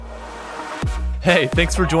Hey,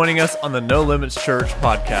 thanks for joining us on the No Limits Church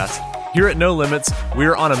podcast. Here at No Limits, we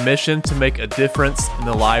are on a mission to make a difference in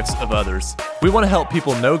the lives of others. We want to help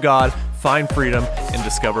people know God, find freedom, and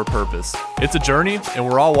discover purpose. It's a journey, and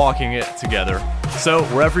we're all walking it together. So,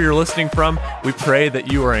 wherever you're listening from, we pray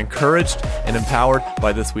that you are encouraged and empowered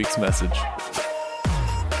by this week's message.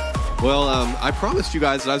 Well, I promised you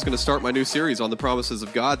guys that I was going to start my new series on the promises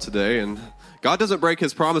of God today, and God doesn't break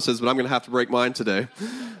his promises, but I'm going to have to break mine today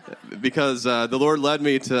because the Lord led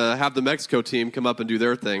me to have the Mexico team come up and do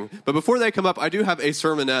their thing. But before they come up, I do have a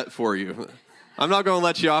sermonette for you. I'm not going to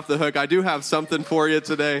let you off the hook. I do have something for you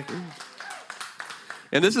today.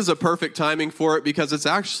 And this is a perfect timing for it because it's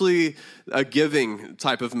actually a giving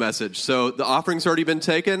type of message. So the offering's already been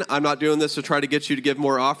taken. I'm not doing this to try to get you to give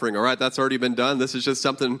more offering, all right? That's already been done. This is just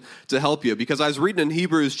something to help you. Because I was reading in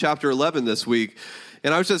Hebrews chapter 11 this week,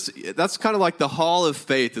 and that's kind of like the hall of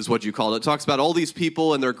faith is what you call it. It talks about all these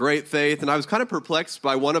people and their great faith. And I was kind of perplexed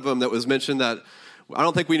by one of them that was mentioned that I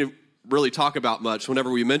don't think we really talk about much whenever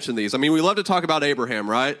we mention these. I mean, we love to talk about Abraham,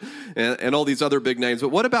 right? And all these other big names. But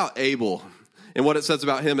what about Abel? And what it says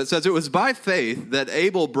about him, it says, it was by faith that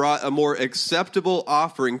Abel brought a more acceptable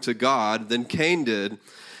offering to God than Cain did.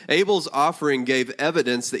 Abel's offering gave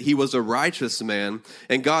evidence that he was a righteous man,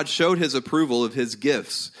 and God showed his approval of his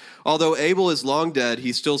gifts. Although Abel is long dead,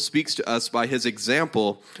 he still speaks to us by his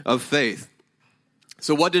example of faith.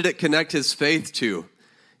 So what did it connect his faith to?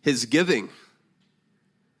 His giving.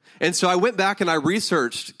 And so I went back and I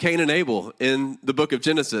researched Cain and Abel in the book of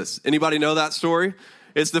Genesis. Anybody know that story?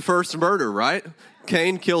 It's the first murder, right?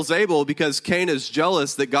 Cain kills Abel because Cain is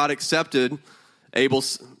jealous that God accepted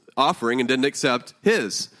Abel's offering and didn't accept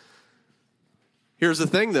his. Here's the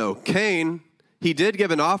thing, though. Cain, he did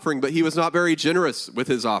give an offering, but he was not very generous with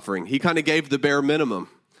his offering. He kind of gave the bare minimum.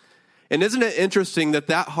 And isn't it interesting that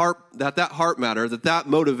that heart matter, that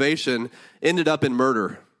motivation ended up in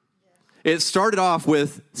murder? It started off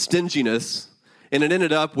with stinginess, and it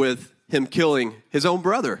ended up with him killing his own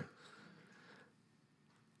brother.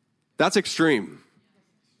 That's extreme.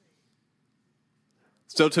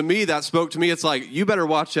 So to me, that spoke to me. It's like, you better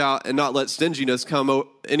watch out and not let stinginess come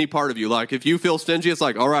any part of you. Like, if you feel stingy, it's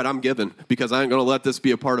like, all right, I'm giving because I ain't going to let this be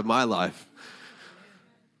a part of my life.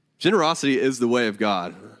 Generosity is the way of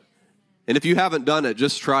God. And if you haven't done it,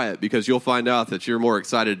 just try it because you'll find out that you're more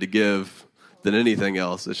excited to give than anything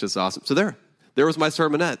else. It's just awesome. So there was my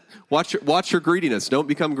sermonette. Watch your greediness. Don't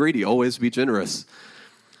become greedy. Always be generous.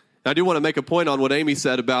 I do want to make a point on what Amy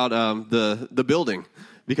said about the building,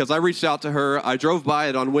 because I reached out to her. I drove by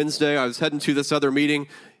it on Wednesday. I was heading to this other meeting.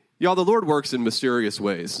 Y'all, the Lord works in mysterious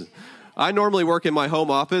ways. I normally work in my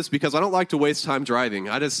home office because I don't like to waste time driving.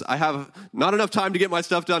 I have not enough time to get my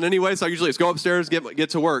stuff done anyway, so I usually just go upstairs,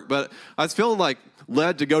 get to work. But I was feeling like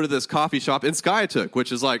led to go to this coffee shop in Skiatook,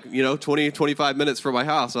 which is like, 20, 25 minutes from my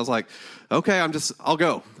house. I was like, okay, I'll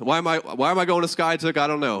go. Why am I going to Skiatook? I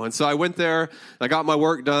don't know. And so I went there, I got my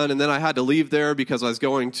work done, and then I had to leave there because I was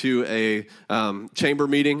going to a chamber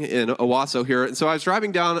meeting in Owasso here. And so I was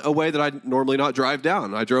driving down a way that I'd normally not drive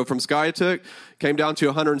down. I drove from Skiatook, came down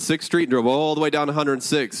to 106th Street, and drove all the way down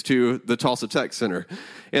 106 to the Tulsa Tech Center.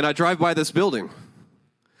 And I drive by this building,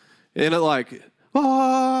 and it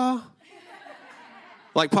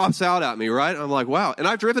pops out at me, right? I'm like, wow. And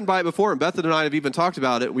I've driven by it before, and Beth and I have even talked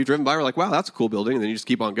about it. We've driven by, we're like, wow, that's a cool building. And then you just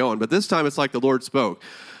keep on going. But this time it's like the Lord spoke.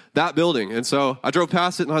 That building. And so I drove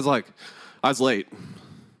past it, and I was late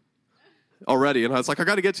already. And I was like, I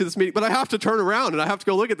got to get to this meeting, but I have to turn around, and I have to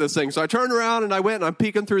go look at this thing. So I turned around, and I went, and I'm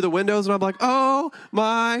peeking through the windows, and I'm like, oh,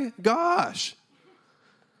 my gosh.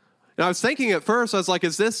 And I was thinking at first, I was like,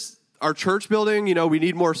 is this our church building? We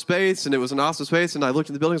need more space, and it was an awesome space. And I looked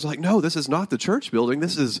at the building, I was like, no, this is not the church building.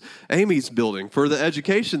 This is Amy's building for the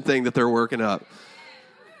education thing that they're working up.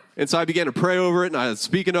 And so I began to pray over it, and I was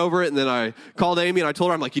speaking over it, and then I called Amy, and I told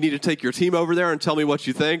her, I'm like, you need to take your team over there and tell me what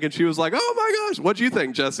you think. And she was like, oh my gosh, what do you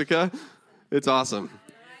think, Jessica? It's awesome.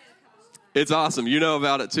 It's awesome. You know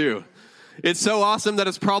about it too. It's so awesome that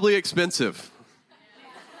it's probably expensive.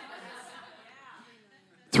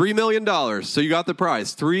 $3 million. So you got the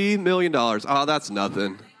price. $3 million. Oh, that's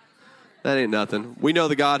nothing. That ain't nothing. We know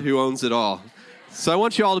the God who owns it all. So I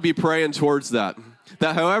want you all to be praying towards that.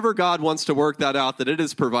 That however God wants to work that out, that it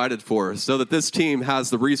is provided for so that this team has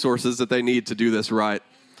the resources that they need to do this right.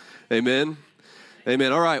 Amen.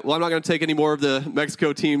 Amen. All right. Well, I'm not going to take any more of the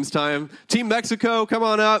Mexico team's time. Team Mexico, come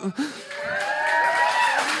on up.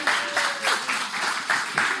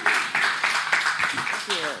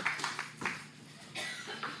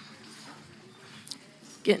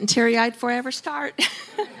 Getting teary-eyed before I ever start.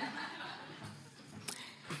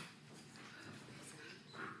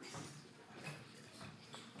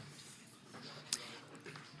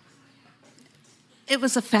 It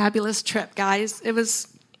was a fabulous trip, guys.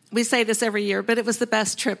 We say this every year, but it was the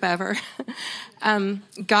best trip ever.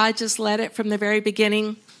 God just led it from the very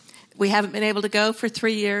beginning. We haven't been able to go for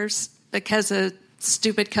 3 years because of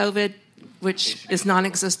stupid COVID, which is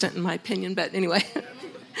non-existent in my opinion, but anyway.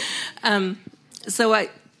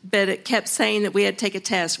 But it kept saying that we had to take a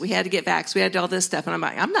test, we had to get vaxxed, we had to do all this stuff. And I'm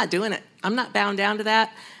like, I'm not doing it. I'm not bound down to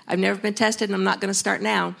that. I've never been tested, and I'm not going to start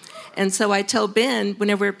now. And so I told Ben,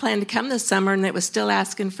 whenever we were planning to come this summer, and it was still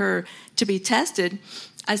asking to be tested,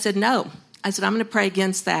 I said, no. I said, I'm going to pray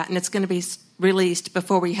against that, and it's going to be released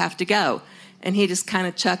before we have to go. And he just kind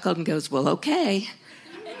of chuckled and goes, well, okay.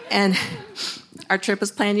 And our trip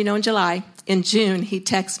was planned, in July. In June, he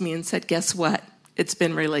texted me and said, guess what? It's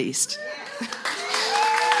been released.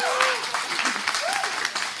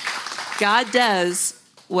 God does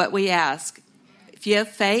what we ask. If you have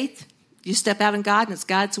faith, you step out in God and it's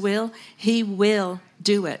God's will, he will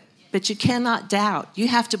do it. But you cannot doubt. You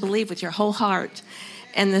have to believe with your whole heart.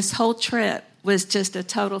 And this whole trip was just a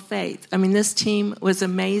total faith. I mean, this team was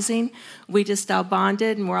amazing. We just all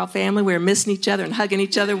bonded and we're all family. We were missing each other and hugging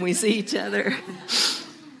each other when we see each other.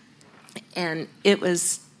 And it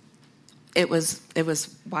was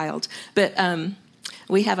wild. But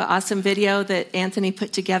we have an awesome video that Anthony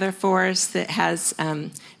put together for us that has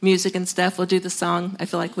music and stuff. We'll do the song. I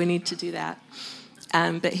feel like we need to do that.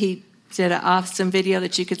 But he did an awesome video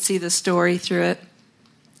that you could see the story through it.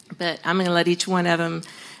 But I'm going to let each one of them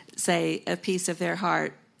say a piece of their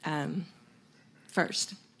heart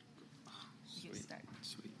first. Sweet.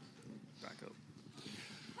 Back up.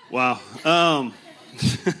 Wow.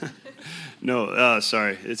 No,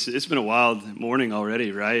 sorry. It's been a wild morning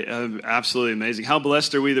already, right? Absolutely amazing. How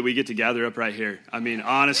blessed are we that we get to gather up right here? I mean,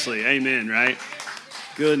 honestly, amen, right?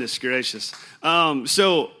 Goodness gracious.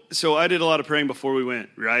 So I did a lot of praying before we went,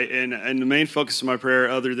 right? And the main focus of my prayer,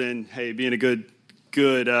 other than, hey, being a good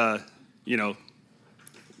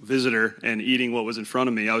visitor and eating what was in front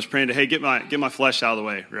of me, I was praying to, hey, get my flesh out of the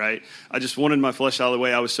way, right? I just wanted my flesh out of the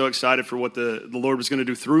way. I was so excited for what the Lord was going to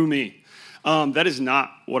do through me. That is not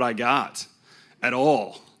what I got at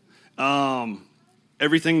all.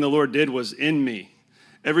 Everything the Lord did was in me.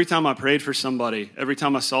 Every time I prayed for somebody, every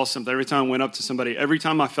time I saw something, every time I went up to somebody, every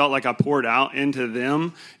time I felt like I poured out into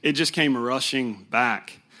them, it just came rushing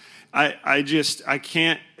back. I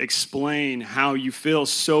can't explain how you feel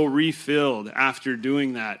so refilled after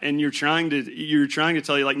doing that. And you're trying to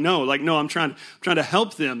tell you no, I'm trying to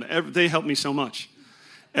help them. They helped me so much.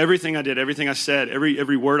 Everything I did, everything I said,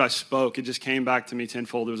 every word I spoke, it just came back to me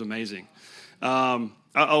tenfold. It was amazing. I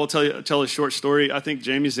will tell a short story. I think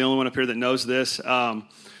Jamie's the only one up here that knows this.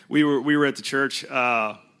 We were at the church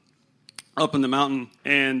up in the mountain,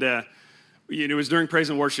 and it was during praise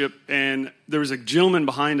and worship, and there was a gentleman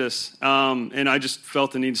behind us, and I just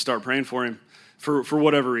felt the need to start praying for him for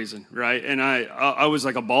whatever reason, right? And I was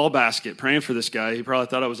like a ball basket praying for this guy. He probably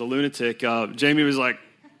thought I was a lunatic. Jamie was like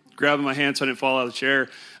grabbing my hand so I didn't fall out of the chair.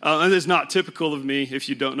 And it's not typical of me if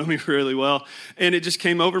you don't know me really well. And it just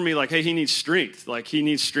came over me like, hey, he needs strength. Like, he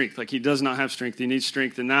needs strength. Like, he does not have strength. He needs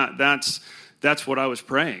strength. And that's what I was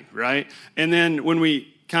praying, right? And then when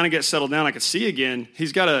we kind of get settled down, I could see again,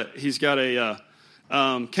 he's got a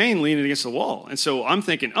cane leaning against the wall. And so I'm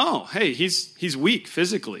thinking, oh, hey, he's weak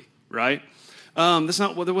physically, right?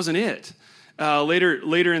 That wasn't it.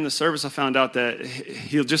 Later in the service, I found out that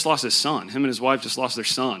he just lost his son. Him and his wife just lost their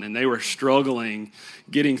son, and they were struggling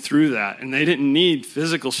getting through that. And they didn't need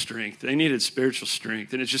physical strength; they needed spiritual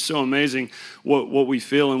strength. And it's just so amazing what we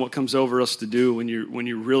feel and what comes over us to do when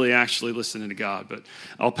you're really actually listening to God. But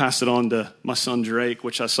I'll pass it on to my son Drake,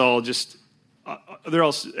 which I saw just. They're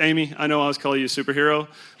all Amy. I know I was calling you a superhero,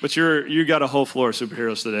 but you got a whole floor of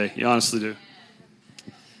superheroes today. You honestly do.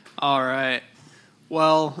 All right.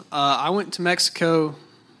 Well, I went to Mexico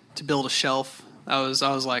to build a shelf. I was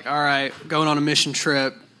like, all right, going on a mission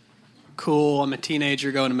trip. Cool, I'm a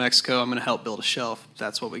teenager going to Mexico. I'm going to help build a shelf.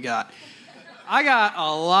 That's what we got. I got a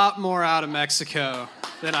lot more out of Mexico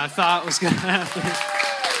than I thought was going to happen.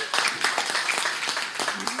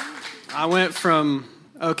 I went from,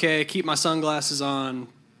 okay, keep my sunglasses on,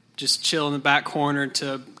 just chill in the back corner,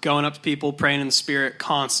 to going up to people, praying in the Spirit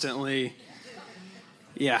constantly.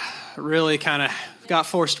 Yeah, really kind of got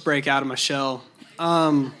forced to break out of my shell.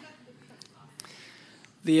 My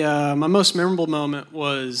most memorable moment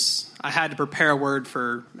was I had to prepare a word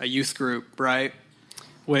for a youth group, right?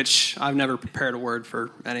 Which I've never prepared a word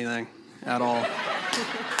for anything at all.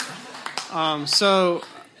 So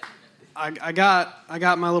I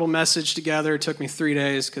got my little message together. It took me 3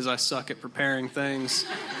 days because I suck at preparing things.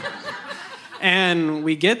 And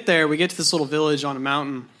we get to this little village on a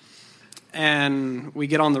mountain. And we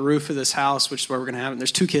get on the roof of this house, which is where we're going to have it. And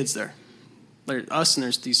there's 2 kids there. There's us, and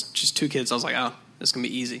there's these just 2 kids. I was like, oh, this is going to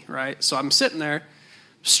be easy, right? So I'm sitting there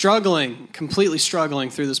completely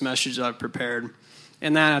struggling through this message that I've prepared.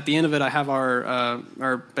 And then at the end of it, I have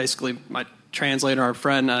our basically my translator, our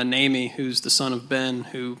friend, Naomi, who's the son of Ben,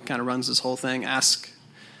 who kind of runs this whole thing, ask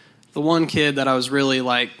the one kid that I was really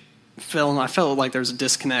I felt like there was a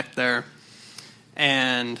disconnect there.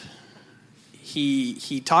 And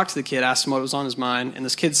he talked to the kid, asked him what was on his mind, and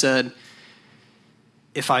this kid said,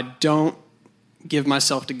 if I don't give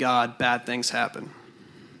myself to God, bad things happen.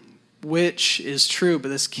 Which is true, but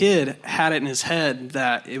this kid had it in his head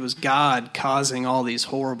that it was God causing all these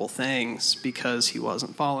horrible things because he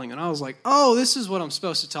wasn't following. And I was like, oh, this is what I'm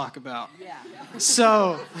supposed to talk about. Yeah.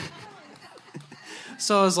 So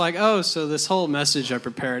I was like, oh, so this whole message I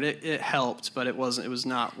prepared, it helped, but it was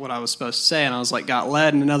not what I was supposed to say. And I was like, got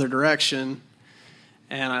led in another direction,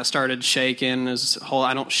 and I started shaking.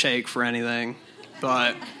 I don't shake for anything,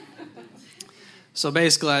 but... So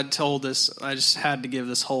basically, I just had to give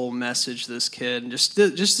this whole message to this kid, just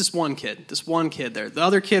this one kid there. The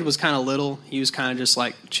other kid was kind of little. He was kind of just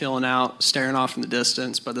like chilling out, staring off in the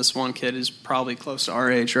distance. But this one kid is probably close to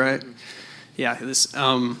our age, right? Yeah.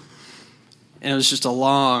 And it was just a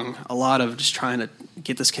lot of just trying to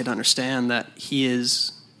get this kid to understand that he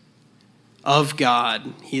is of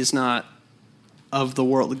God. He is not of the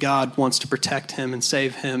world. God wants to protect him and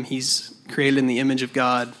save him. He's created in the image of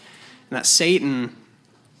God. And that Satan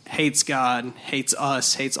hates God, hates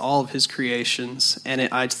us, hates all of his creations. And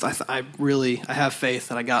I have faith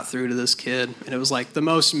that I got through to this kid. And it was like the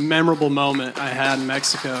most memorable moment I had in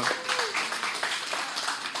Mexico. I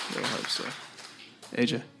hope so.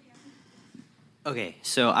 AJ. Okay,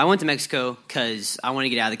 so I went to Mexico because I wanted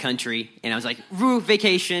to get out of the country. And I was like, woo,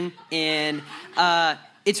 vacation. And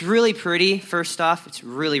it's really pretty, first off. It's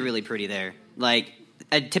really, really pretty there. Like,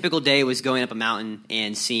 a typical day was going up a mountain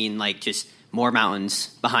and seeing just more mountains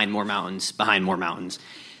behind more mountains behind more mountains.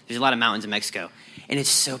 There's a lot of mountains in Mexico, and it's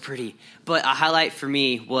so pretty. But a highlight for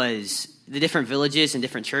me was the different villages and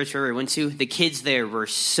different churches where we went to. The kids there were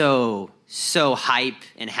so hype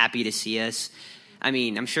and happy to see us. I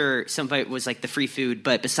mean, I'm sure some of it was the free food,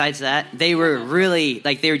 but besides that, they were really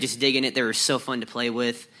they were just digging it. They were so fun to play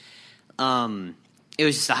with. It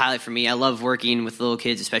was just a highlight for me. I love working with little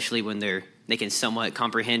kids, especially when they can somewhat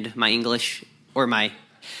comprehend my English or my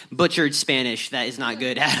butchered Spanish that is not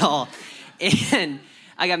good at all. And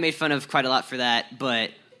I got made fun of quite a lot for that,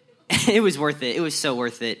 but it was worth it. It was so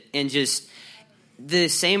worth it. And just the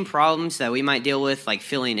same problems that we might deal with, like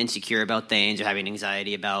feeling insecure about things or having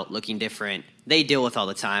anxiety about looking different, they deal with all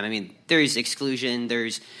the time. I mean, there's exclusion,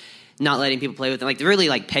 there's not letting people play with them. The really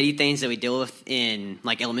petty things that we deal with in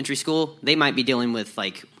elementary school, they might be dealing with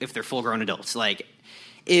if they're full-grown adults.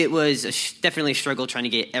 It was definitely a struggle trying to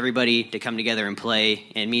get everybody to come together and play,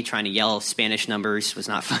 and me trying to yell Spanish numbers was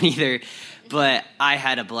not fun either. But I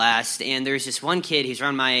had a blast, and there's this one kid, he's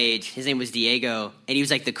around my age, his name was Diego, and he was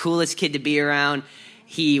the coolest kid to be around.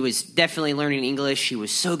 He was definitely learning English. He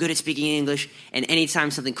was so good at speaking English, and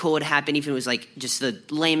anytime something cool would happen, even if it was just the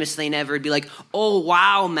lamest thing ever, it'd be oh,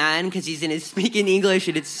 wow, man, because he's in his speaking English,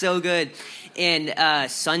 and it's so good.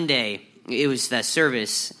 And Sunday, it was the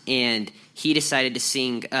service, and he decided to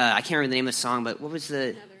sing, I can't remember the name of the song, but what was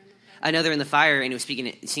the... Another in the Fire, and he was singing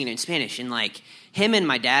it in Spanish. And him and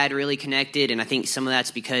my dad really connected, and I think some of that's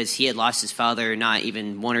because he had lost his father not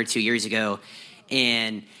even 1 or 2 years ago.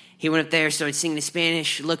 And he went up there, started singing in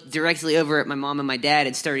Spanish, looked directly over at my mom and my dad,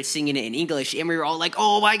 and started singing it in English. And we were all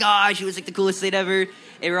oh my gosh, it was the coolest thing ever. And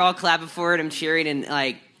we were all clapping for it and cheering,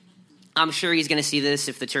 and I'm sure he's going to see this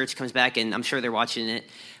if the church comes back, and I'm sure they're watching it.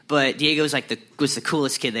 But Diego was was the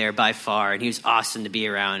coolest kid there by far, and he was awesome to be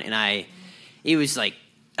around. And he was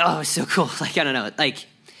oh, it was so cool. I don't know.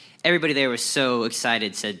 Everybody there was so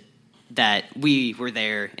excited, said that we were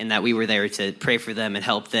there and that we were there to pray for them and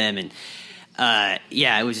help them. And,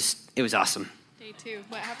 it was awesome. Day 2.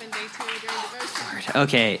 What happened day 2 during devotion?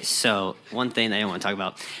 Okay, so one thing that I don't want to talk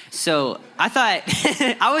about. So I thought,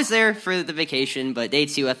 I was there for the vacation, but day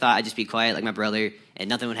 2 I thought I'd just be quiet like my brother and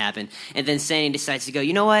nothing would happen. And then Sandy decides to go,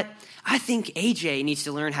 you know what? I think AJ needs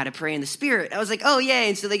to learn how to pray in the Spirit. I was oh, yay.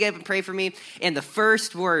 And so they get up and pray for me. And the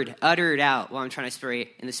first word uttered out while I'm trying to pray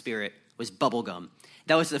in the Spirit was bubblegum.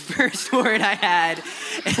 That was the first word I had.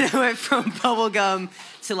 And I went from bubblegum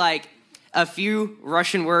to a few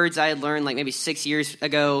Russian words I had learned maybe 6 years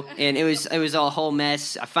ago. And it was a whole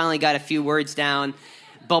mess. I finally got a few words down.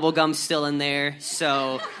 Bubblegum's still in there.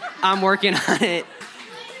 So I'm working on it.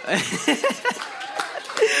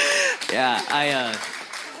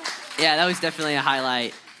 Yeah, that was definitely a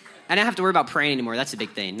highlight. I didn't have to worry about praying anymore. That's a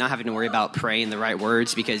big thing. Not having to worry about praying the right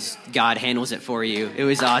words because God handles it for you. It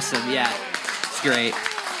was awesome. Yeah, it's great.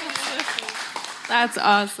 That's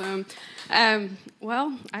awesome.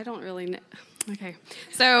 Well, I don't really know. Okay.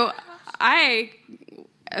 So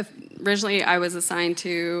originally I was assigned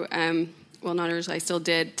to, well, not originally, I still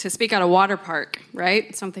did, to speak at a water park,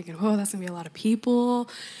 right? So I'm thinking, oh, that's going to be a lot of people,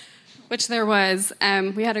 which there was.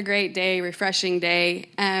 We had a great day, refreshing day.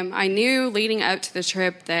 I knew leading up to the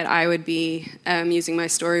trip that I would be using my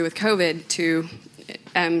story with COVID to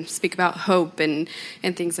speak about hope and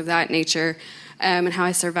things of that nature, and how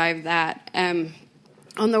I survived that.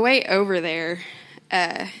 On the way over there,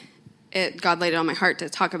 God laid it on my heart to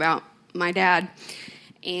talk about my dad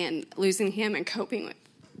and losing him and coping with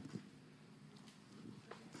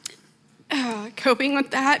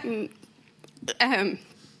that. And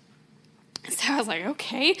so I was like,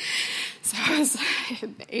 okay. So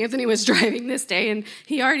Anthony was driving this day, and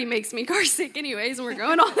he already makes me car sick anyways, and we're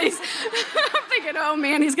going all these. I'm thinking, oh,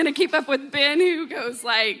 man, he's going to keep up with Ben, who goes,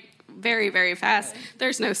 like, very, very fast.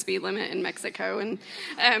 There's no speed limit in Mexico, and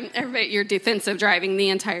everybody, you're defensive driving the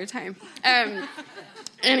entire time.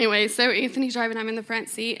 Anyway, so Anthony's driving, I'm in the front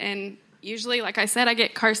seat, and usually, like I said, I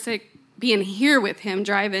get car sick being here with him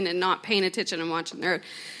driving and not paying attention and watching the road.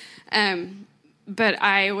 But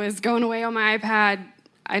I was going away on my iPad.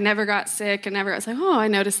 I never got sick. I was like, oh, I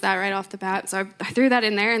noticed that right off the bat. So I threw that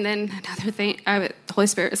in there, and then another thing, the Holy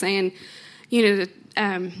Spirit was saying, you know,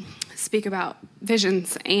 to speak about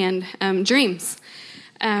visions and dreams.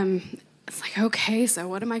 It's like, okay, so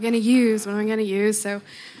what am I going to use? So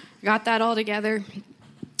I got that all together.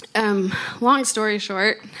 Long story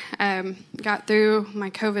short, got through my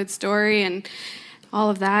COVID story and all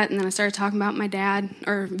of that, and then I started talking about my dad,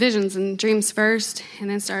 or visions and dreams first, and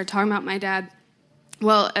then started talking about my dad.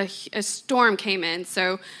 Well, a storm came in,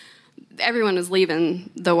 so everyone was leaving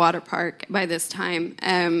the water park by this time.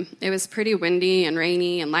 It was pretty windy and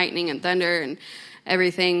rainy and lightning and thunder and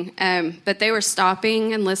everything, but they were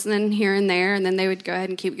stopping and listening here and there, and then they would go ahead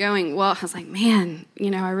and keep going. Well, I was like, man,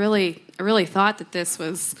 you know, I really thought that this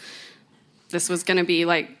was going to be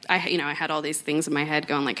like, I had all these things in my head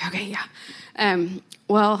going like, okay, yeah.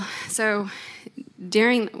 Well, so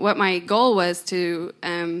during what my goal was to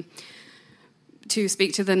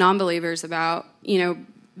speak to the non-believers about, you know,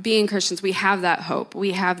 being Christians, we have that hope,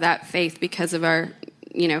 we have that faith because of our,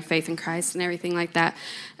 you know, faith in Christ and everything like that.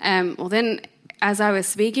 Well, then as I was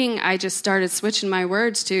speaking, I just started switching my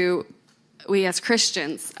words to we as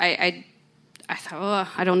Christians. I thought,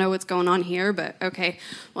 oh, I don't know what's going on here, but okay.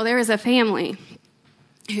 Well, there was a family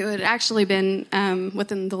who had actually been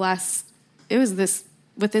within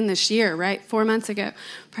this year, right, 4 months ago,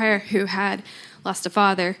 prior, who had lost a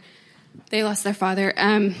father. They lost their father,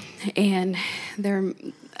 and the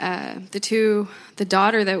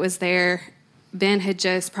daughter that was there, Ben had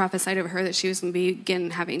just prophesied over her that she was going to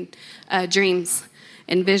begin having dreams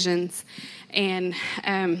and visions. And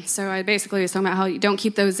so I basically was talking about how you don't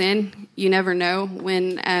keep those in. You never know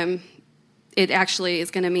when it actually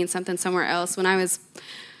is going to mean something somewhere else. When I was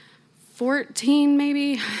 14,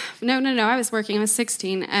 maybe. No, I was working. I was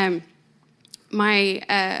 16.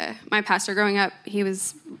 My pastor growing up, we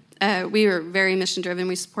were very mission driven.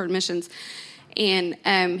 We supported missions. And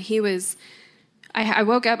I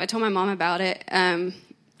woke up, I told my mom about it. I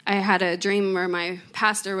had a dream where my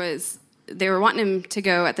pastor they were wanting him to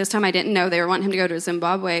go, at this time I didn't know, they were wanting him to go to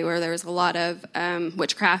Zimbabwe, where there was a lot of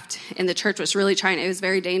witchcraft, and the church was really it was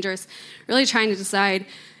very dangerous, really trying to decide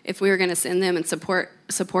if we were going to send them and support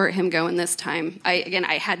him going this time.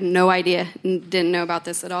 I had no idea, didn't know about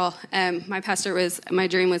this at all. My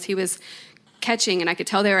dream was he was catching, and I could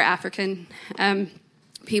tell they were African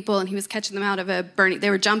people, and he was catching them out of they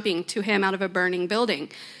were jumping to him out of a burning building,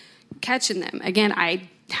 catching them. Again, I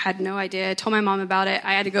had no idea. I told my mom about it.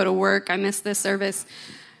 I had to go to work. I missed this service.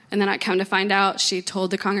 And then I come to find out she told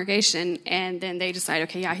the congregation, and then they decide,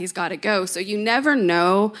 okay, yeah, he's got to go. So you never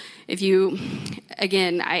know if you,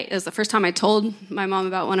 again, it was the first time I told my mom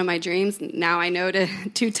about one of my dreams. Now I know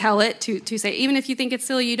to tell it, to say, even if you think it's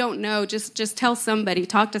silly, you don't know, just tell somebody,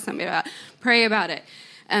 talk to somebody about it, pray about it,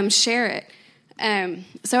 share it.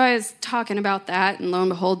 So I was talking about that, and lo and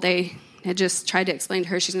behold, they had just tried to explain to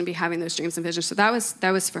her she's going to be having those dreams and visions. So that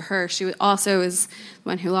was for her. She also is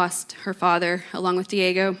one who lost her father, along with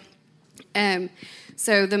Diego.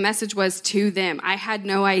 So the message was to them. I had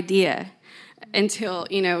no idea until,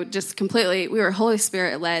 just completely, we were Holy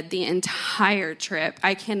Spirit led the entire trip.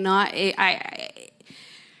 Guys,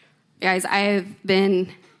 I have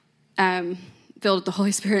been filled with the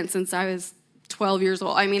Holy Spirit since I was 12 years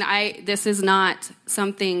old. I mean, this is not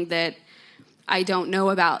something that I don't know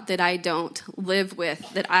about, that I don't live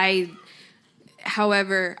with,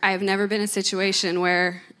 however, I have never been in a situation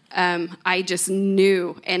where I just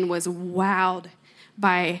knew and was wowed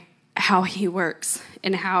by how he works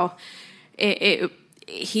and how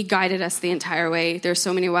he guided us the entire way. There's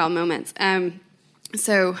so many wow moments.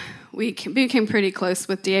 So we became pretty close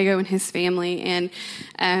with Diego and his family. And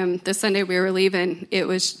the Sunday we were leaving, it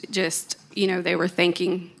was just, they were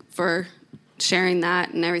thanking for sharing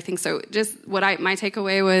that and everything. So just my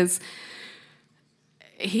takeaway was,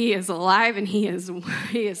 he is alive and he is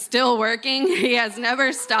still working. He has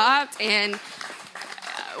never stopped, and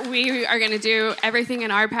we are going to do everything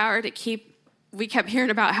in our power to keep. We kept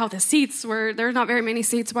hearing about how the seats were. There were not very many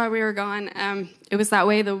seats while we were gone. It was that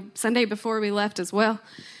way the Sunday before we left as well.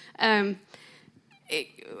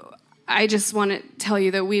 I just want to tell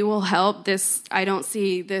you that we will help this. I don't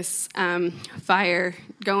see this fire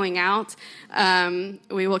going out.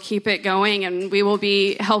 We will keep it going, and we will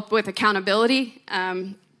be help with accountability.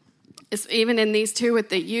 Even in these two with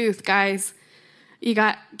the youth, guys,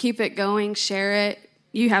 keep it going, share it.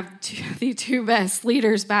 You have the two best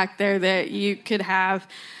leaders back there that you could have,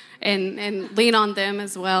 and lean on them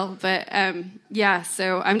as well. But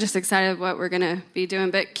so I'm just excited what we're going to be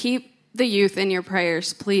doing. But keep the youth in your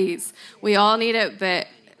prayers, please. We all need it, but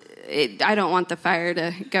I don't want the fire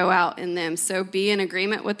to go out in them. So be in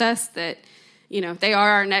agreement with us that, they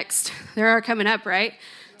are they're coming up, right?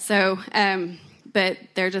 So, but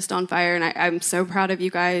they're just on fire, and I'm so proud of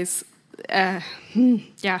you guys. I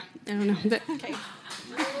don't know. But, okay.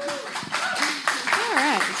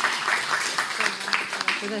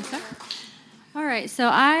 All right, so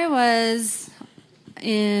I was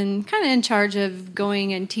in charge of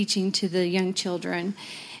going and teaching to the young children.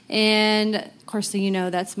 And, of course,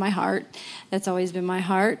 that's my heart. That's always been my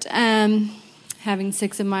heart. Having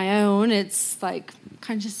 6 of my own, it's kind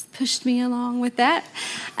of just pushed me along with that.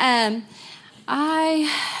 I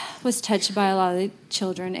was touched by a lot of the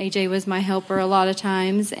children. AJ was my helper a lot of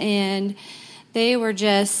times, and they were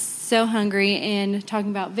just so hungry and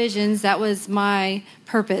talking about visions. That was my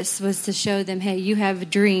purpose, was to show them, hey, you have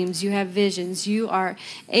dreams, you have visions, you are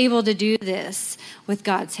able to do this with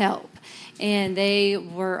God's help. And they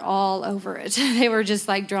were all over it. They were just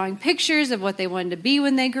drawing pictures of what they wanted to be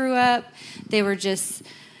when they grew up. They were just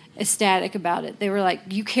ecstatic about it. They were like,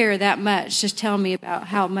 you care that much, just tell me about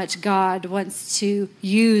how much God wants to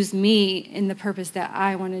use me in the purpose that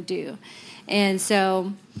I want to do. And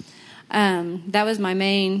so that was my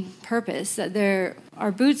main purpose.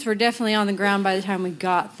 Our boots were definitely on the ground by the time we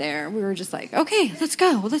got there. We were just like, okay, let's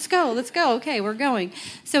go. Okay, we're going.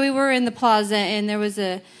 So we were in the plaza, and there was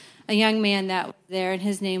a young man that was there, and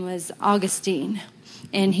his name was Augustine.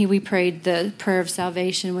 And we prayed the prayer of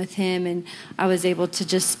salvation with him, and I was able to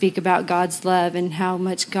just speak about God's love and how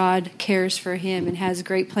much God cares for him and has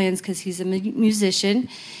great plans, because he's a musician.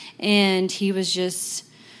 And he was just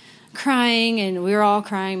crying, and we were all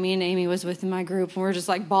crying. Me and Amy was with my group, and we were just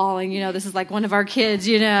bawling. This is one of our kids,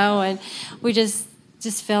 and we just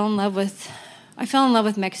fell in love with. I fell in love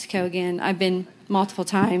with Mexico again. I've been multiple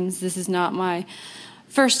times. This is not my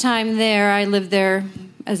first time there. I lived there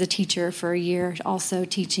as a teacher for a year, also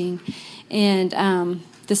teaching, and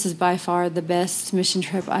this is by far the best mission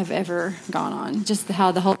trip I've ever gone on. Just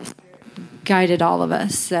how the Holy Spirit guided all of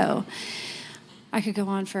us. So I could go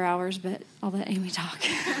on for hours, but I'll let Amy talk.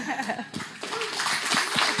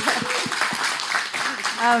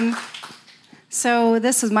 So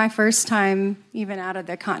this was my first time even out of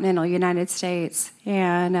the continental United States.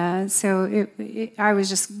 And I was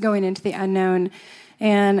just going into the unknown.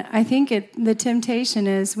 And I think the temptation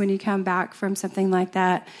is when you come back from something like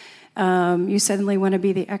that, you suddenly want to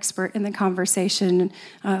be the expert in the conversation.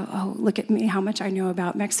 Oh, look at me, how much I know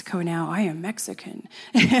about Mexico now. I am Mexican.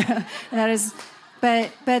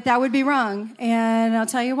 But that would be wrong, and I'll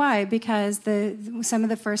tell you why. Because some of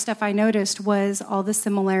the first stuff I noticed was all the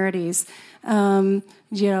similarities,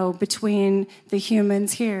 between the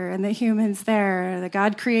humans here and the humans there, the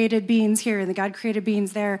God-created beings here and the God-created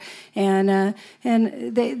beings there, and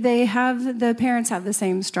the parents have the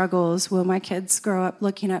same struggles. Will my kids grow up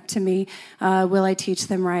looking up to me? Will I teach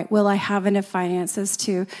them right? Will I have enough finances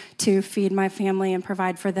to feed my family and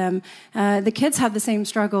provide for them? The kids have the same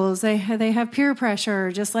struggles. They have peer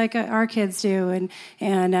pressure just like our kids do,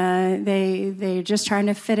 and they're just trying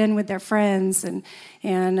to fit in with their friends, and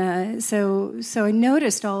so I noticed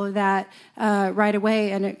noticed all of that right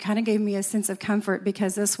away, and it kind of gave me a sense of comfort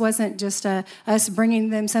because this wasn't just us bringing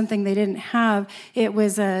them something they didn't have. It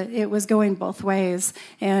was going both ways,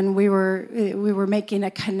 and we were making a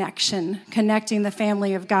connecting the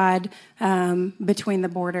family of God between the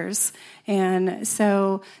borders. And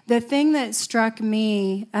so the thing that struck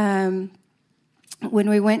me when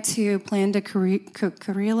we went to Plan de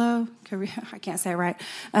Carrillo, I can't say it right.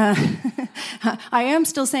 I am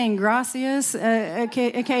still saying gracias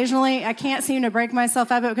occasionally. I can't seem to break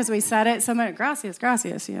myself of it because we said it so much. Gracias,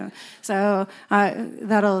 So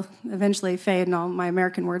that'll eventually fade and all my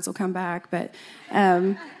American words will come back. But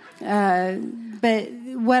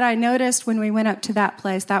what I noticed when we went up to that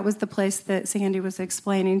place, that was the place that Sandy was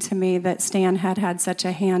explaining to me that Stan had such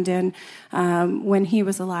a hand in when he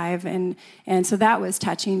was alive. And so that was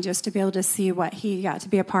touching just to be able to see what he got to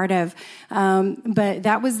be a part of. But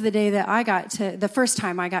that was the day that the first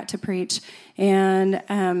time I got to preach.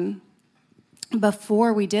 And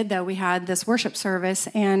before we did, though, we had this worship service,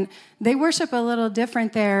 and they worship a little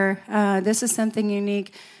different there. This is something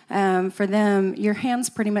unique for them. Your hands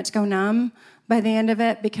pretty much go numb by the end of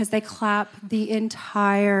it because they clap the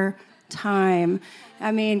entire time.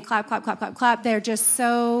 I mean, clap, clap, clap, clap, clap. They're just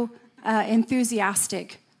so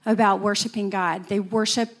enthusiastic about worshiping God. They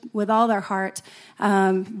worship with all their heart.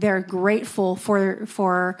 They're grateful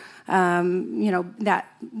for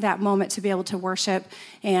that moment to be able to worship.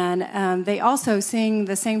 And they also sing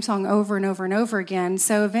the same song over and over and over again.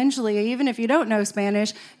 So eventually, even if you don't know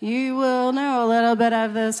Spanish, you will know a little bit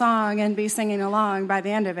of the song and be singing along by the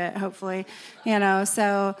end of it, hopefully.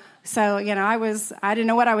 So I didn't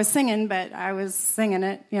know what I was singing, but I was singing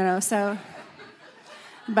it, so...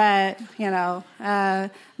 But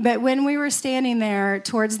when we were standing there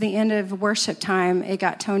towards the end of worship time, it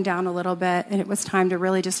got toned down a little bit, and it was time to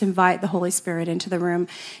really just invite the Holy Spirit into the room.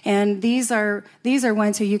 And these are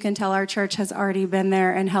ones who you can tell our church has already been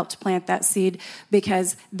there and helped plant that seed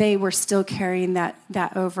because they were still carrying that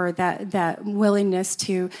willingness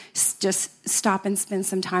to just stop and spend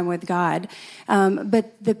some time with God.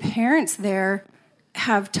 But the parents there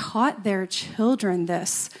have taught their children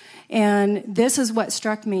this. And this is what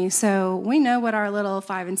struck me. So we know what our little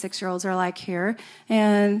 5- and 6-year-olds are like here,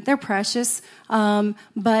 and they're precious.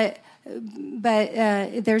 But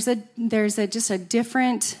there's just a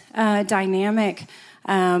different dynamic.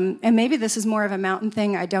 And maybe this is more of a mountain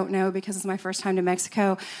thing. I don't know because it's my first time to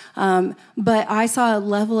Mexico. But I saw a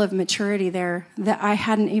level of maturity there that I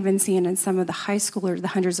hadn't even seen in some of the high schoolers, the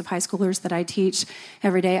hundreds of high schoolers that I teach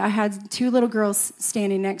every day. I had 2 little girls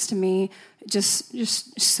standing next to me,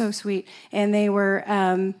 just so sweet. And they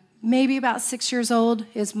were maybe about 6 years old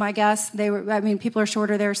is my guess. People are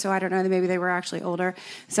shorter there, so I don't know. Maybe they were actually older.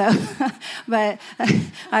 So, but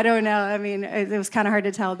I don't know. It was kind of hard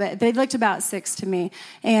to tell, but they looked about 6 to me.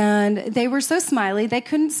 And they were so smiley. They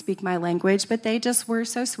couldn't speak my language, but they just were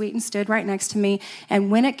so sweet and stood right next to me.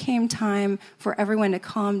 And when it came time for everyone to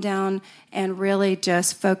calm down and really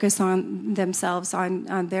just focus on themselves,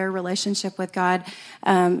 on their relationship with God,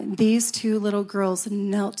 these 2 little girls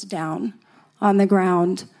knelt down on the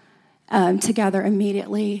ground together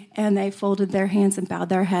immediately, and they folded their hands and bowed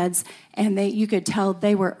their heads, and you could tell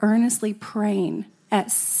they were earnestly praying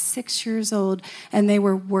at 6 years old, and they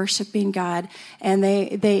were worshiping God. And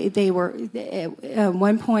they were at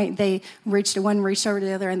one point one reached over to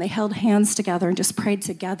the other, and they held hands together and just prayed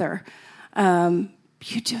together.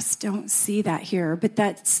 You just don't see that here, but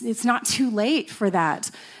it's not too late for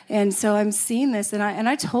that. And so I'm seeing this, and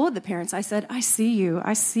I told the parents, I said, I see you.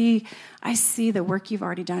 I see the work you've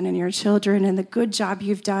already done in your children and the good job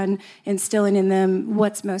you've done instilling in them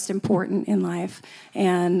what's most important in life.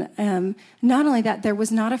 And not only that, there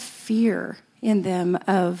was not a fear in them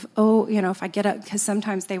of, if I get up, because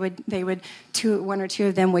sometimes they would 1 or 2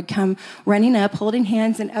 of them would come running up, holding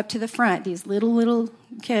hands and up to the front, these little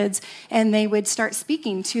kids, and they would start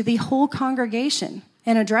speaking to the whole congregation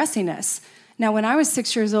and addressing us. Now, when I was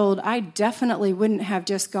 6 years old, I definitely wouldn't have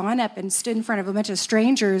just gone up and stood in front of a bunch of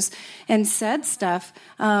strangers and said stuff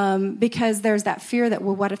because there's that fear that,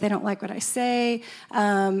 well, what if they don't like what I say?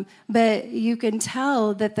 But you can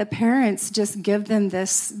tell that the parents just give them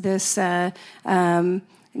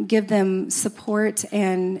give them support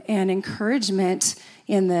and encouragement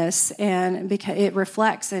in this, and because it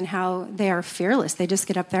reflects in how they are fearless. They just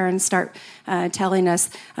get up there and start telling us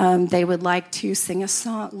they would like to sing a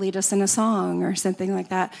song, lead us in a song or something like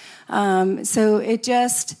that. So I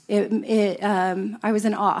was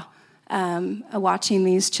in awe watching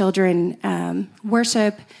these children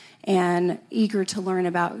worship and eager to learn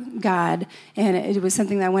about God. And it was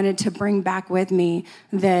something that I wanted to bring back with me,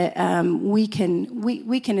 that we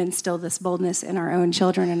can instill this boldness in our own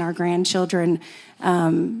children and our grandchildren,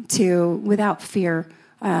 without fear,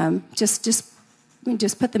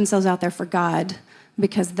 just put themselves out there for God,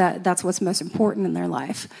 because that's what's most important in their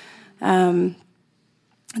life.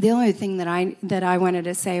 The only thing that I wanted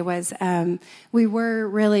to say was we were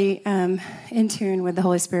really in tune with the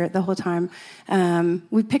Holy Spirit the whole time.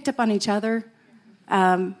 We picked up on each other.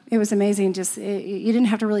 It was amazing. You didn't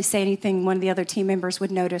have to really say anything. One of the other team members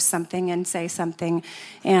would notice something and say something.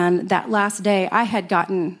 And that last day, I had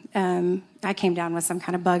gotten, I came down with some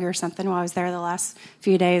kind of bug or something while I was there the last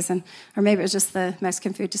few days, or maybe it was just the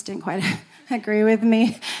Mexican food just didn't quite agree with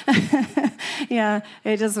me. Yeah,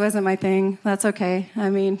 it just wasn't my thing. That's okay. I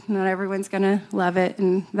mean, not everyone's gonna love it,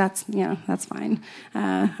 and that's fine.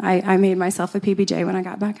 I made myself a PBJ when I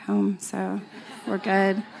got back home, so we're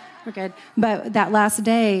good. We're good. But that last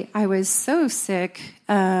day, I was so sick,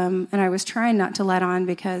 and I was trying not to let on,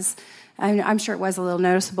 because I'm sure it was a little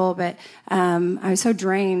noticeable, but I was so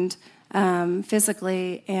drained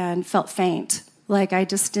physically and felt faint. Like I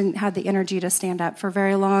just didn't have the energy to stand up for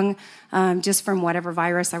very long, just from whatever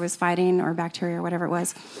virus I was fighting or bacteria or whatever it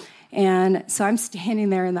was. And so I'm standing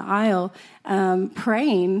there in the aisle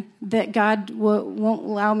praying that God won't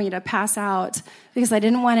allow me to pass out, because I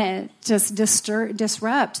didn't want to just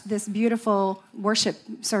disrupt this beautiful worship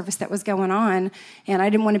service that was going on, and I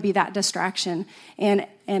didn't want to be that distraction. And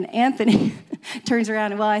Anthony turns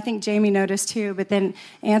around, and well, I think Jamie noticed too, but then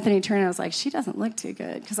Anthony turned and I was like, she doesn't look too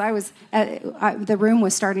good, because the room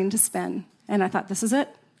was starting to spin, and I thought, this is it.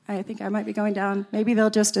 I think I might be going down. Maybe they'll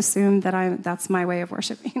just assume that that's my way of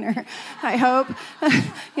worshiping her. I hope,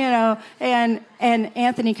 And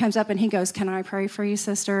Anthony comes up and he goes, "Can I pray for you,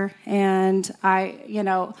 sister?" And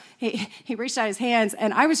he reached out his hands,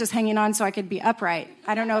 and I was just hanging on so I could be upright.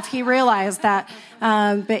 I don't know if he realized that,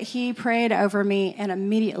 but he prayed over me, and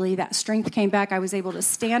immediately that strength came back. I was able to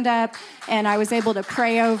stand up, and I was able to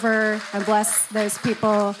pray over and bless those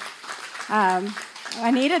people. I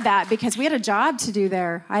needed that, because we had a job to do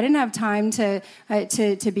there. I didn't have time to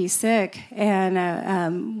be sick,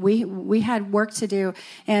 and we had work to do.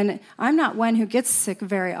 And I'm not one who gets sick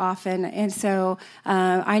very often, and so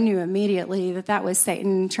I knew immediately that was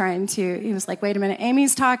Satan trying to. He was like, "Wait a minute,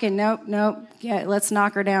 Amy's talking. Nope. Yeah, let's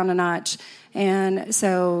knock her down a notch." And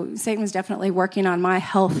so Satan was definitely working on my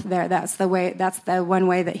health there. That's the one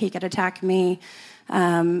way that he could attack me,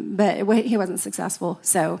 but he wasn't successful.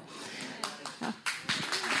 So.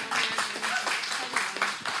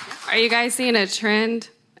 Are you guys seeing a trend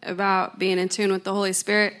about being in tune with the Holy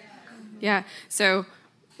Spirit? Yeah. So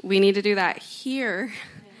we need to do that here,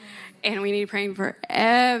 and we need praying for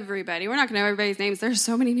everybody. We're not going to know everybody's names. There's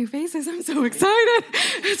so many new faces. I'm so excited.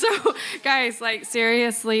 So, guys,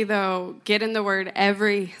 seriously, though, get in the Word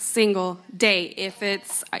every single day. If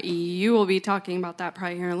it's, you will be talking about that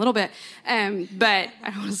probably here in a little bit, but I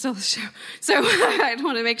don't want to steal the show. So I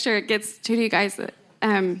want to make sure it gets to you guys that,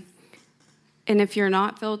 and if you're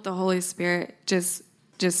not filled with the Holy Spirit, just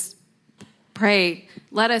pray.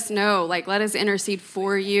 Let us know. Let us intercede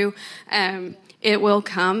for you. It will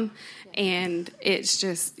come. And it's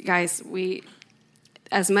just, guys,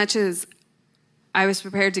 as much as I was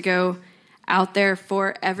prepared to go out there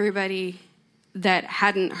for everybody that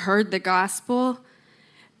hadn't heard the gospel,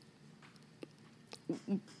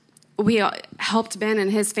 we helped Ben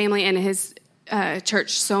and his family and his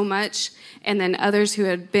church so much. And then others who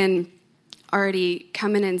had been already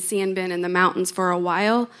coming and seeing Ben in the mountains for a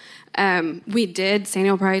while. We did.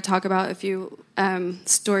 Sandy will probably talk about a few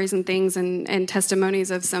stories and things and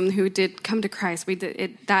testimonies of some who did come to Christ.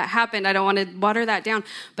 That happened. I don't want to water that down,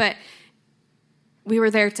 but we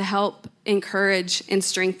were there to help encourage and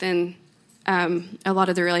strengthen a lot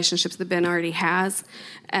of the relationships that Ben already has.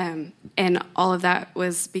 And all of that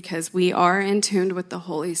was because we are in tune with the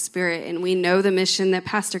Holy Spirit, and we know the mission that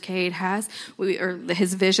Pastor Cade has, or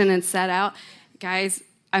his vision and set out. Guys,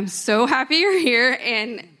 I'm so happy you're here,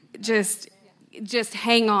 and just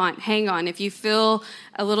hang on. If you feel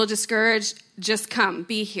a little discouraged, just come,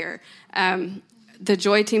 be here. The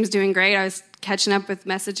Joy team's doing great. I was catching up with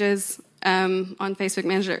messages on Facebook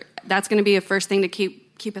Messenger. That's going to be a first thing to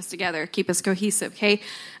keep us together, keep us cohesive, okay?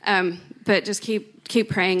 But just keep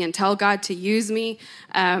praying and tell God to use me.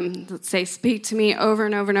 Let's say, speak to me over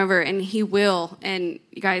and over and over, and He will. And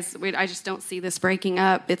you guys, I just don't see this breaking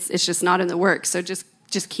up. It's just not in the works. So just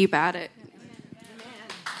keep at it. Amen.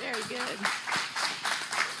 Very good.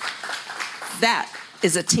 That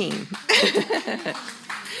is a team.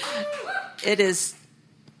 It is.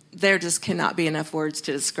 There just cannot be enough words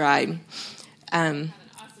to describe. Awesome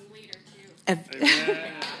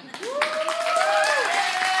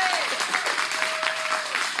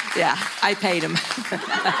Yeah, I paid him.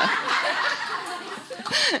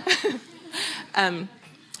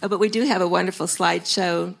 But we do have a wonderful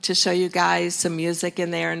slideshow to show you guys some music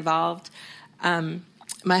in there involved.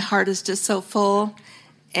 My heart is just so full,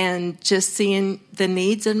 and just seeing the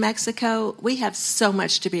needs in Mexico, we have so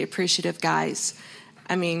much to be appreciative, guys.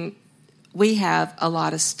 I mean, we have a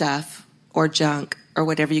lot of stuff or junk or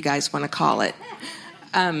whatever you guys want to call it.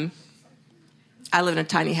 I live in a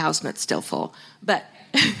tiny house and it's still full. But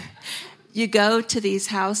you go to these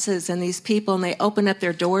houses and these people, and they open up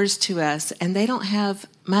their doors to us, and they don't have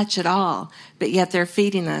much at all, but yet they're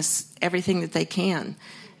feeding us everything that they can.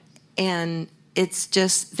 And it's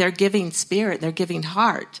just their giving spirit, their giving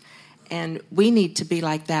heart. And we need to be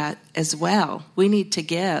like that as well. We need to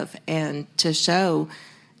give and to show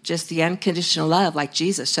just the unconditional love like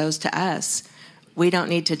Jesus shows to us. We don't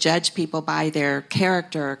need to judge people by their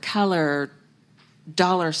character, color,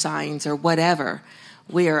 dollar signs, or whatever.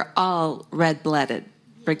 We are all red-blooded,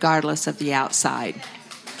 regardless of the outside.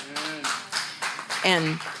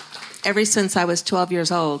 And ever since I was 12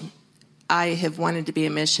 years old, I have wanted to be a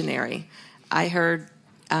missionary. I heard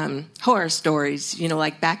horror stories,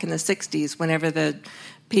 like back in the 60s, whenever the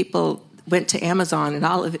people went to Amazon and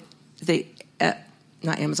all of the,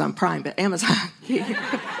 not Amazon Prime, but Amazon,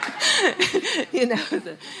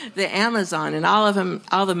 the Amazon, and all of them,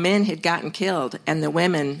 all the men had gotten killed, and the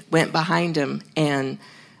women went behind them and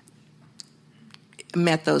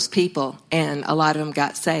met those people, and a lot of them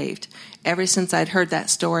got saved. Ever since I'd heard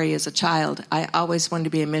that story as a child, I always wanted to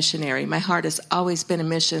be a missionary. My heart has always been in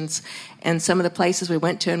missions, and some of the places we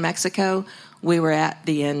went to in Mexico, we were at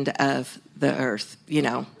the end of the earth,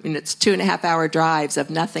 and it's 2.5-hour drives of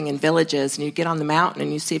nothing in villages, and you get on the mountain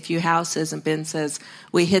and you see a few houses, and Ben says,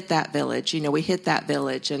 we hit that village, we hit that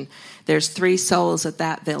village, and there's 3 souls at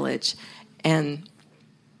that village. And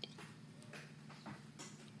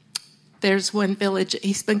there's one village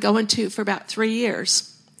he's been going to for about 3 years,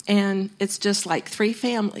 and it's just like 3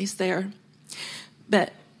 families there.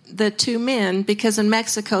 But the 2 men, because in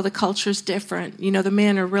Mexico the culture's different, the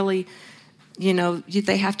men are really,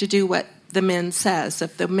 they have to do what the men says.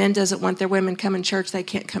 If the men doesn't want their women coming to church, they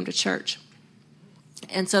can't come to church.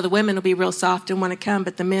 And so the women will be real soft and want to come,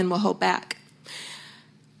 but the men will hold back.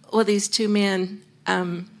 Well, these 2 men,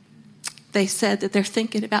 they said that they're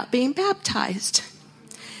thinking about being baptized.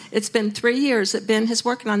 It's been 3 years that Ben has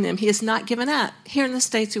working on them. He has not given up. Here in the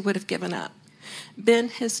States, he would have given up. Ben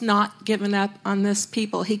has not given up on this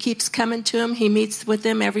people. He keeps coming to them. He meets with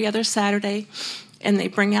them every other Saturday, and they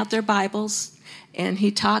bring out their Bibles, and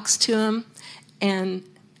he talks to them. And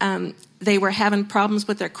they were having problems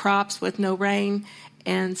with their crops with no rain,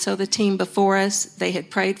 and so the team before us, they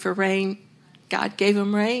had prayed for rain. God gave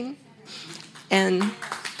them rain. And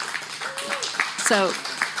so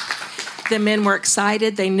the men were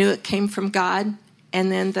excited. They knew it came from God.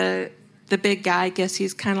 And then the big guy, I guess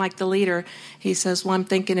he's kind of like the leader, he says, well, I'm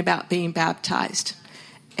thinking about being baptized.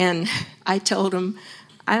 And I told him,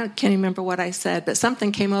 can't remember what I said, but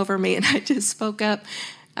something came over me and I just spoke up.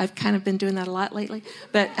 I've kind of been doing that a lot lately.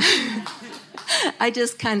 But I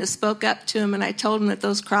just kind of spoke up to him, and I told him that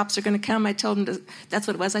those crops are going to come. I told him that's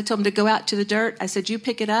what it was. I told him to go out to the dirt. I said, you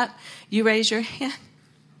pick it up, you raise your hand,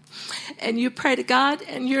 and you pray to God,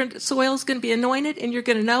 and your soil is going to be anointed, and you're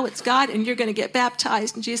going to know it's God, and you're going to get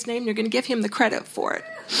baptized in Jesus' name, and you're going to give him the credit for it.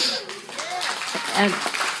 And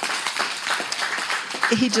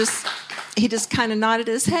he just kind of nodded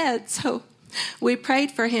his head. So we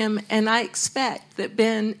prayed for him, and I expect that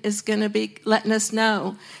Ben is going to be letting us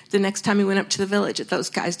know the next time he went up to the village that those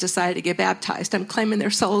guys decided to get baptized. I'm claiming their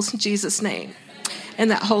souls in Jesus' name, in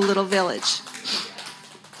that whole little village.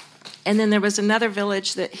 And then there was another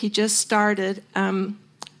village that he just started in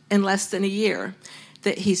less than a year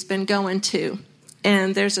that he's been going to.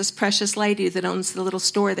 And there's this precious lady that owns the little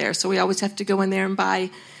store there. So we always have to go in there and buy,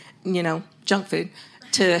 junk food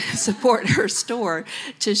to support her store,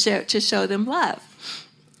 to show them love.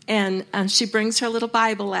 And she brings her little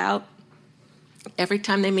Bible out every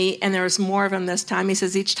time they meet. And there's more of them this time. He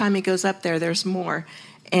says each time he goes up there, there's more.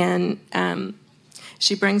 And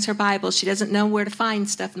she brings her Bible. She doesn't know where to find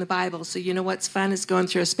stuff in the Bible. So what's fun is going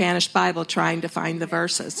through a Spanish Bible trying to find the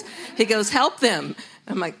verses. He goes, help them.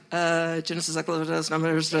 I'm like, Genesis,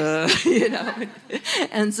 Numbers,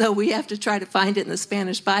 And so we have to try to find it in the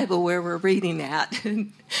Spanish Bible where we're reading at.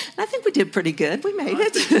 And I think we did pretty good. We made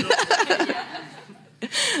it.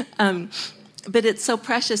 But it's so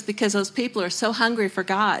precious because those people are so hungry for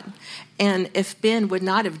God. And if Ben would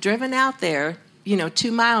not have driven out there,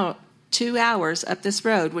 2 miles 2 hours up this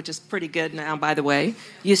road, which is pretty good now, by the way.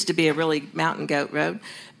 Used to be a really mountain goat road.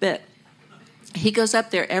 But he goes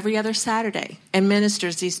up there every other Saturday and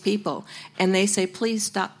ministers these people. And they say, please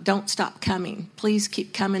don't stop coming. Please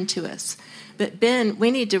keep coming to us. But Ben,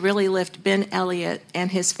 we need to really lift Ben Elliott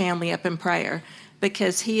and his family up in prayer,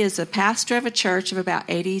 because he is a pastor of a church of about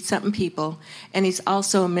 80-something people, and he's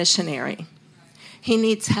also a missionary. He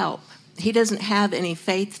needs help. He doesn't have any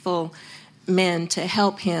faithful men to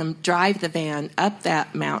help him drive the van up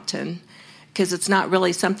that mountain, because it's not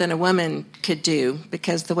really something a woman could do,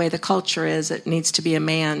 because the way the culture is, it needs to be a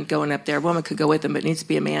man going up there. A woman could go with him, but it needs to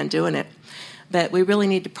be a man doing it. But we really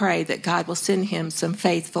need to pray that God will send him some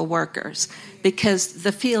faithful workers, because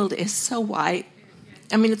the field is so white.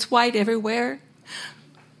 I mean, it's white everywhere.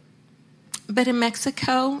 But in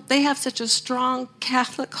Mexico, they have such a strong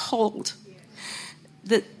Catholic hold.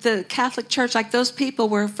 The Catholic Church, like those people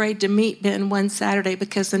were afraid to meet Ben one Saturday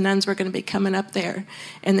because the nuns were going to be coming up there.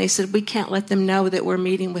 And they said, we can't let them know that we're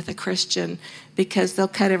meeting with a Christian, because they'll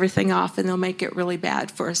cut everything off and they'll make it really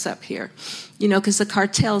bad for us up here. You know, because the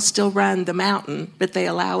cartels still run the mountain, but they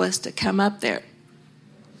allow us to come up there.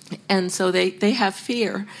 And so they have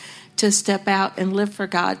fear to step out and live for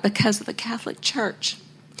God because of the Catholic Church.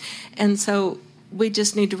 And so we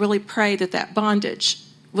just need to really pray that that bondage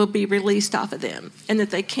will be released off of them and that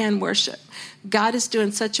they can worship. God is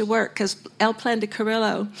doing such a work, because El Plan de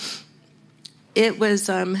Carrillo, it was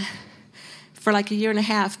for like a year and a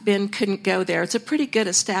half, Ben couldn't go there. It's a pretty good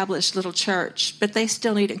established little church, but they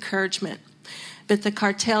still need encouragement. But the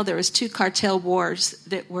cartel, there was 2 cartel wars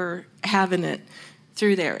that were having it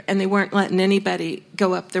through there, and they weren't letting anybody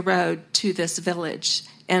go up the road to this village.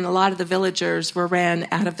 And a lot of the villagers were ran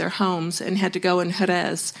out of their homes and had to go in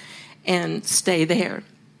Jerez and stay there.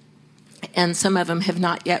 And some of them have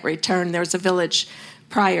not yet returned. There was a village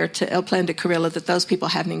prior to El Plan de Carrillo that those people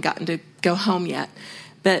haven't even gotten to go home yet.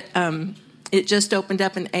 But it just opened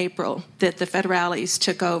up in April that the federales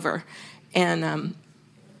took over. And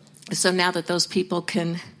so now that those people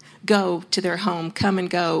can go to their home, come and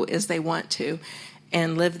go as they want to,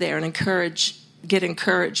 and live there and get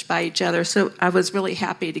encouraged by each other. So I was really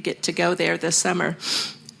happy to get to go there this summer.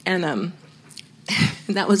 And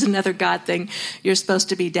that was another God thing. You're supposed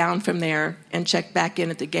to be down from there and check back in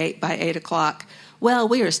at the gate by 8 o'clock. Well,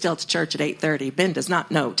 we are still to church at 8:30. Ben does not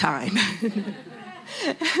know time.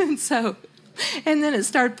 And then it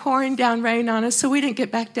started pouring down rain on us, so we didn't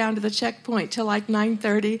get back down to the checkpoint till like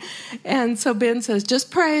 9:30. And so Ben says,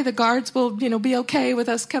 just pray the guards will, be okay with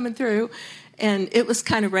us coming through. And it was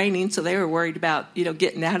kind of raining, so they were worried about,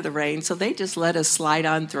 getting out of the rain. So they just let us slide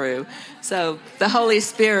on through. So the Holy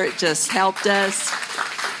Spirit just helped us.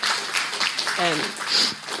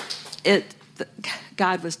 And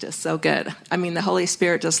God was just so good. I mean, the Holy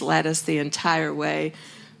Spirit just led us the entire way.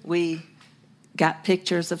 We got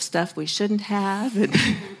pictures of stuff we shouldn't have. And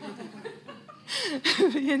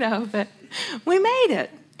but we made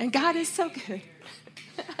it. And God is so good.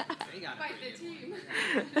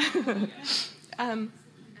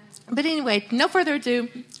 But anyway, no further ado,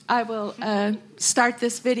 I will start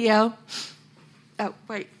this video. Oh,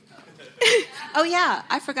 wait. Oh, yeah,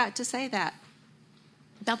 I forgot to say that.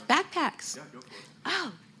 About backpacks. Yeah, go for it.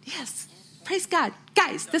 Oh, yes. Praise God.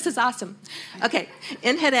 Guys, this is awesome. Okay,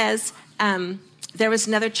 in Jerez, there was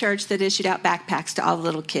another church that issued out backpacks to all the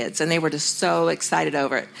little kids, and they were just so excited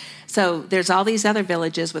over it. So there's all these other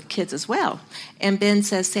villages with kids as well. And Ben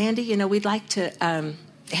says, Sandy, we'd like to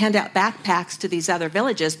hand out backpacks to these other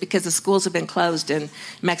villages, because the schools have been closed in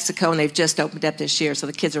Mexico and they've just opened up this year. So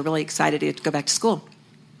the kids are really excited to go back to school.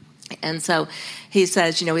 And so he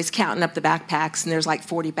says, he's counting up the backpacks, and there's like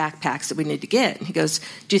 40 backpacks that we need to get. And he goes,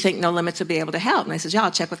 do you think No Limits will be able to help? And I said, yeah,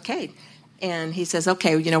 I'll check with Kate. And he says,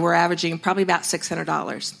 okay, we're averaging probably about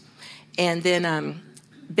 $600. And then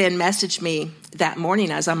Ben messaged me that morning.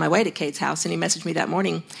 I was on my way to Kate's house, and he messaged me that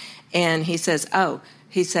morning. And he says,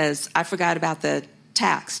 I forgot about the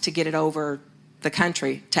tax to get it over the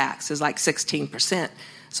country tax is like 16%.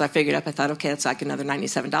 So I figured up, I thought, okay, that's like another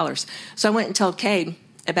 $97. So I went and told Kate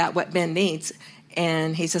about what Ben needs.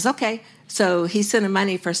 And he says, okay. So he sent him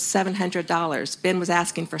money for $700. Ben was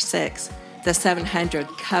asking for $600. The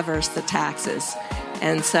 $700 covers the taxes.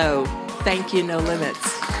 And so thank you, No Limits.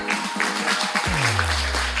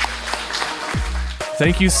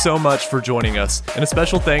 Thank you so much for joining us, and a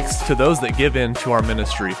special thanks to those that give in to our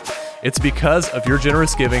ministry. It's because of your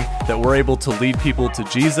generous giving that we're able to lead people to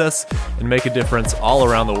Jesus and make a difference all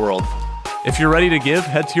around the world. If you're ready to give,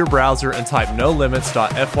 head to your browser and type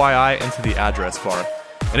nolimits.fyi into the address bar.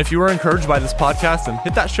 And if you were encouraged by this podcast, then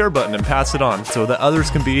hit that share button and pass it on so that others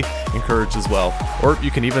can be encouraged as well. Or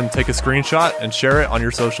you can even take a screenshot and share it on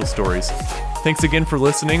your social stories. Thanks again for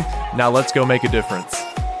listening. Now let's go make a difference.